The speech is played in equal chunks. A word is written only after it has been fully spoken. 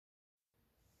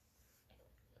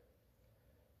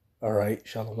All right,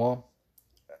 Shalom.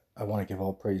 I want to give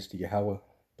all praise to Yahweh,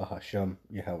 Bahashem,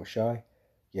 Yahweh Shai,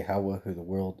 Yahweh, who the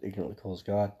world ignorantly calls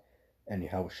God, and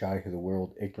Yahweh Shai, who the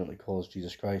world ignorantly calls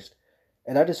Jesus Christ.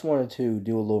 And I just wanted to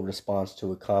do a little response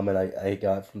to a comment I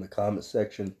got from the comment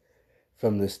section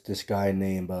from this guy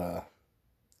named,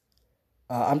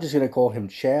 I'm just going to call him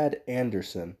Chad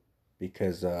Anderson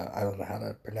because I don't know how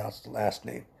to pronounce the last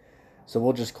name. So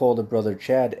we'll just call the brother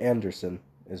Chad Anderson,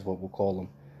 is what we'll call him.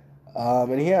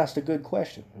 And he asked a good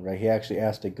question, right? He actually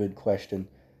asked a good question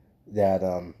that,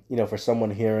 for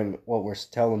someone hearing what we're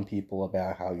telling people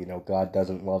about how, God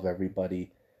doesn't love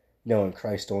everybody, and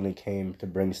Christ only came to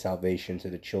bring salvation to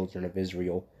the children of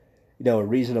Israel. A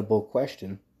reasonable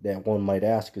question that one might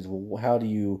ask is, well, how do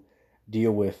you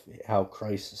deal with how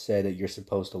Christ said that you're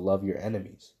supposed to love your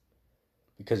enemies?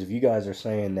 Because if you guys are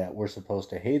saying that we're supposed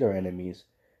to hate our enemies,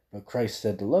 but Christ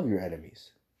said to love your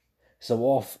enemies. So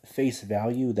off face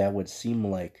value, that would seem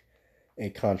like a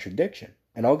contradiction.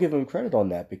 And I'll give him credit on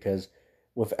that because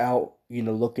without,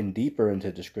 looking deeper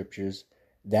into the scriptures,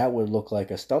 that would look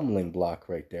like a stumbling block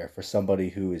right there for somebody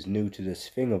who is new to this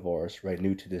thing of ours, right?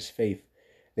 New to this faith.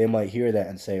 They might hear that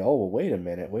and say, oh, well, wait a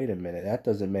minute. That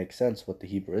doesn't make sense what the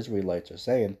Hebrew Israelites are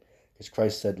saying because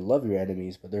Christ said to love your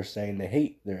enemies, but they're saying to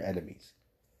hate their enemies.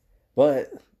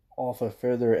 But off a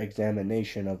further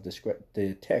examination of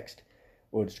the text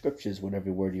or the scriptures, whatever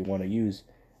word you want to use,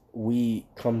 we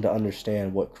come to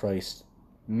understand what Christ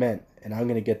meant. And I'm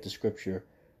going to get the scripture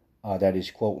that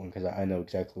he's quoting because I know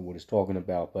exactly what he's talking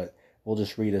about. But we'll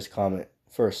just read his comment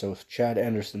first. So Chad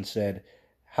Anderson said,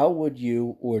 how would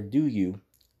you or do you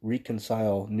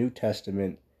reconcile New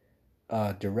Testament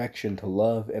direction to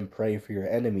love and pray for your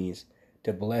enemies,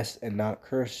 to bless and not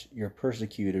curse your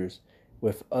persecutors,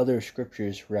 with other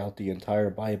scriptures throughout the entire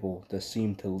Bible that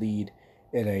seem to lead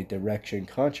in a direction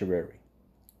contrary?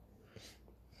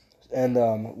 And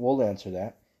we'll answer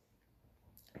that.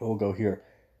 We'll go here.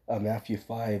 Matthew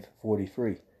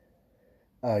 5:43.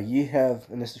 Ye have,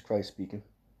 and this is Christ speaking,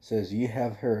 says, ye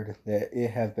have heard that it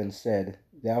have been said,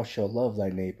 thou shalt love thy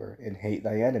neighbor and hate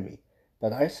thy enemy.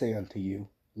 But I say unto you,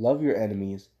 love your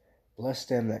enemies, bless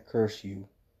them that curse you,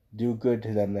 do good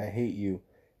to them that hate you,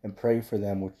 and pray for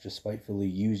them which despitefully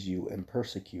use you and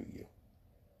persecute you.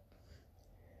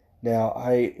 Now,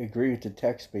 I agree with the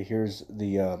text, but here's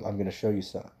the, I'm going to show you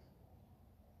something.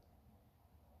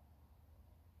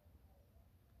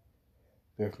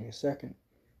 Bear with me a second.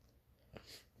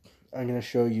 I'm going to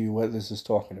show you what this is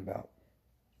talking about.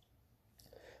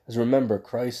 As remember,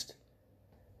 Christ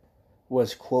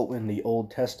was quoting the Old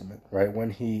Testament, right?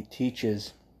 When he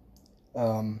teaches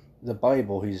the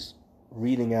Bible, he's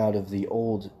reading out of the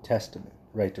Old Testament,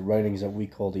 right? The writings that we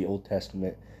call the Old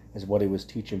Testament is what he was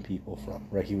teaching people from,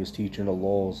 right? He was teaching the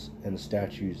laws and the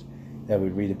statutes that we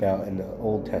read about in the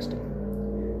Old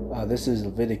Testament. This is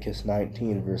Leviticus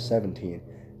 19, verse 17.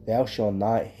 Thou shalt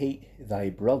not hate thy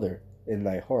brother in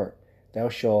thy heart. Thou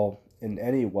shalt in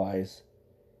any wise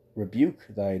rebuke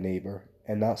thy neighbor,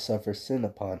 and not suffer sin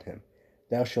upon him.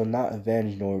 Thou shalt not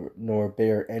avenge nor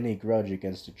bear any grudge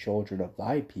against the children of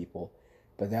thy people,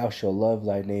 but thou shalt love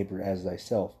thy neighbor as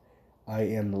thyself. I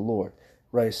am the Lord.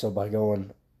 Right, so by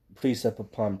going precept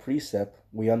upon precept,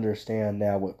 we understand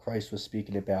now what Christ was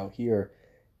speaking about here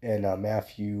in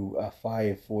Matthew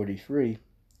 5:43.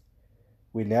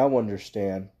 We now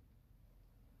understand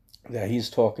that he's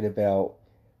talking about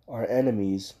our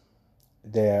enemies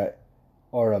that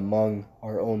are among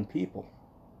our own people.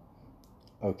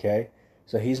 Okay?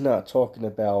 So he's not talking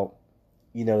about,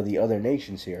 the other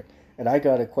nations here. And I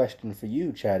got a question for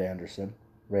you, Chad Anderson.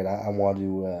 Right? I want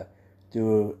to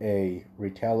do a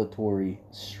retaliatory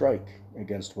strike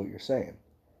against what you're saying.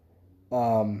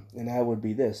 And that would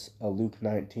be this Luke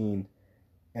 19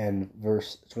 and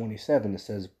verse 27. It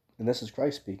says, and this is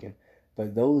Christ speaking,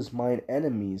 but those mine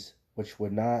enemies which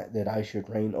would not that I should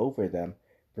reign over them,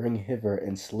 bring hither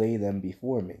and slay them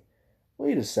before me.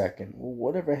 Wait a second.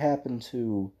 Whatever happened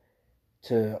to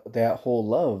that whole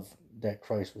love that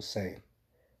Christ was saying?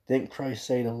 Didn't Christ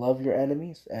say to love your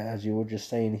enemies, as you were just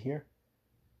saying here?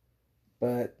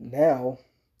 But now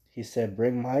he said,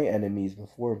 bring my enemies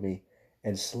before me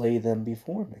and slay them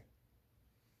before me.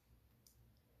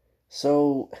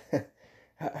 So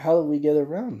how do we get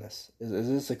around this? Is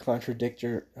this a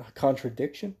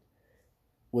contradiction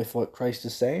with what Christ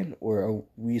is saying, or are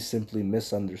we simply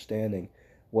misunderstanding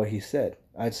what he said?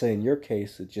 I'd say in your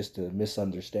case, it's just a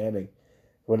misunderstanding.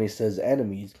 When he says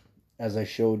enemies, as I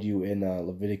showed you in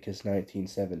Leviticus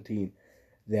 19:17,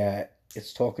 that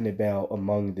it's talking about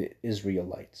among the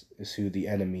Israelites is who the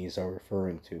enemies are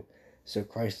referring to. So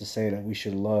Christ is saying that we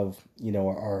should love,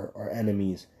 our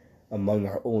enemies among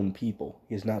our own people.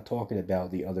 He's not talking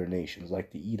about the other nations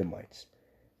like the Edomites.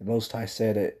 The Most High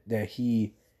said that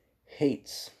he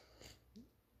hates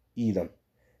Edom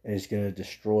and is going to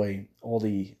destroy all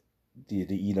the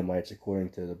Edomites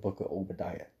according to the book of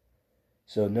Obadiah.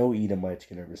 So no Edomite's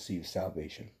going to receive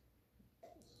salvation.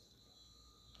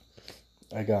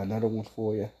 I got another one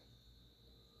for you.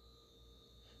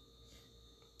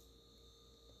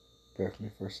 Bear with me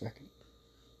for a second.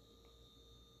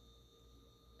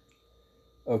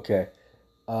 Okay.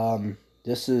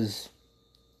 This is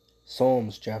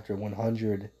Psalms chapter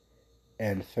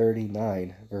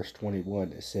 139, verse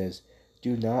 21. It says,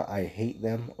 "Do not I hate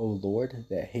them, O Lord,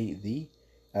 that hate thee?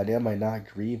 And am I not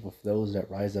grieved with those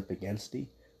that rise up against thee?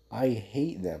 I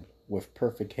hate them with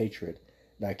perfect hatred,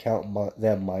 and I count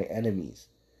them my enemies."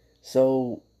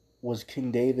 So, was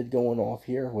King David going off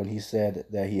here when he said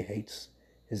that he hates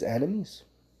his enemies?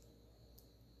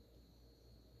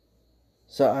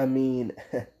 So, I mean,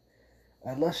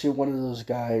 unless you're one of those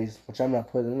guys, which I'm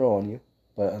not putting it on you,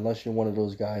 but unless you're one of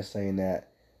those guys saying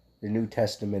that the New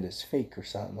Testament is fake or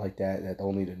something like that, that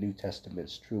only the New Testament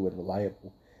is true and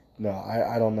reliable. No,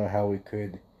 I don't know how we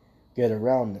could get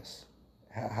around this.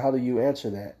 How do you answer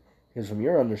that? Because from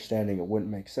your understanding, it wouldn't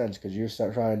make sense because you're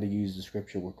trying to use the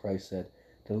scripture where Christ said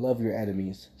to love your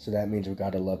enemies. So that means we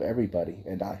got to love everybody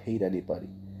and not hate anybody.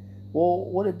 Well,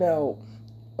 what about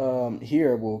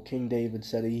here where King David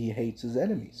said he hates his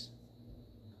enemies?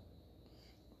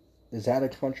 Is that a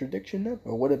contradiction then?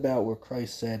 Or what about where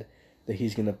Christ said that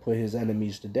he's going to put his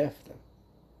enemies to death then?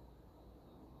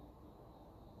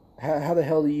 How the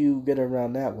hell do you get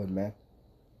around that one, man?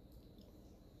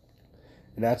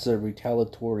 And that's a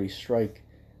retaliatory strike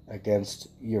against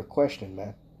your question,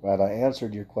 man. Right? I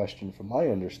answered your question from my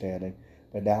understanding,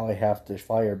 but now I have to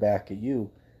fire back at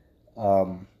you,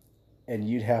 and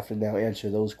you'd have to now answer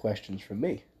those questions from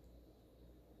me.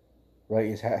 Right?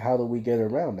 Is how do we get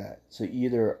around that? So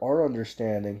either our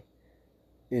understanding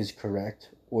is correct,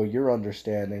 or your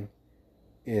understanding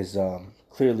is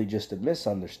clearly just a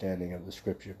misunderstanding of the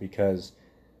scripture. Because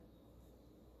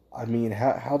I mean,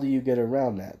 how do you get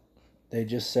around that? They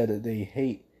just said that they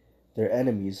hate their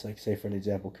enemies. Like, say, for an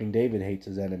example, King David hates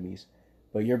his enemies.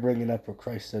 But you're bringing up where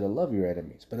Christ said to love your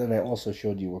enemies. But then I also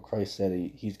showed you where Christ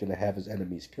said he's going to have his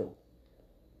enemies killed.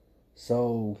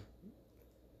 So,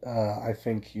 I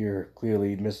think you're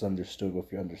clearly misunderstood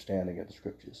with your understanding of the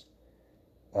scriptures,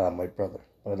 my brother.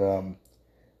 But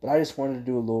I just wanted to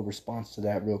do a little response to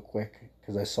that real quick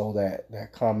because I saw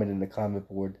that comment in the comment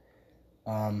board.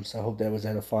 So I hope that was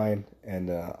edifying, and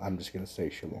I'm just going to say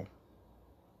shalom.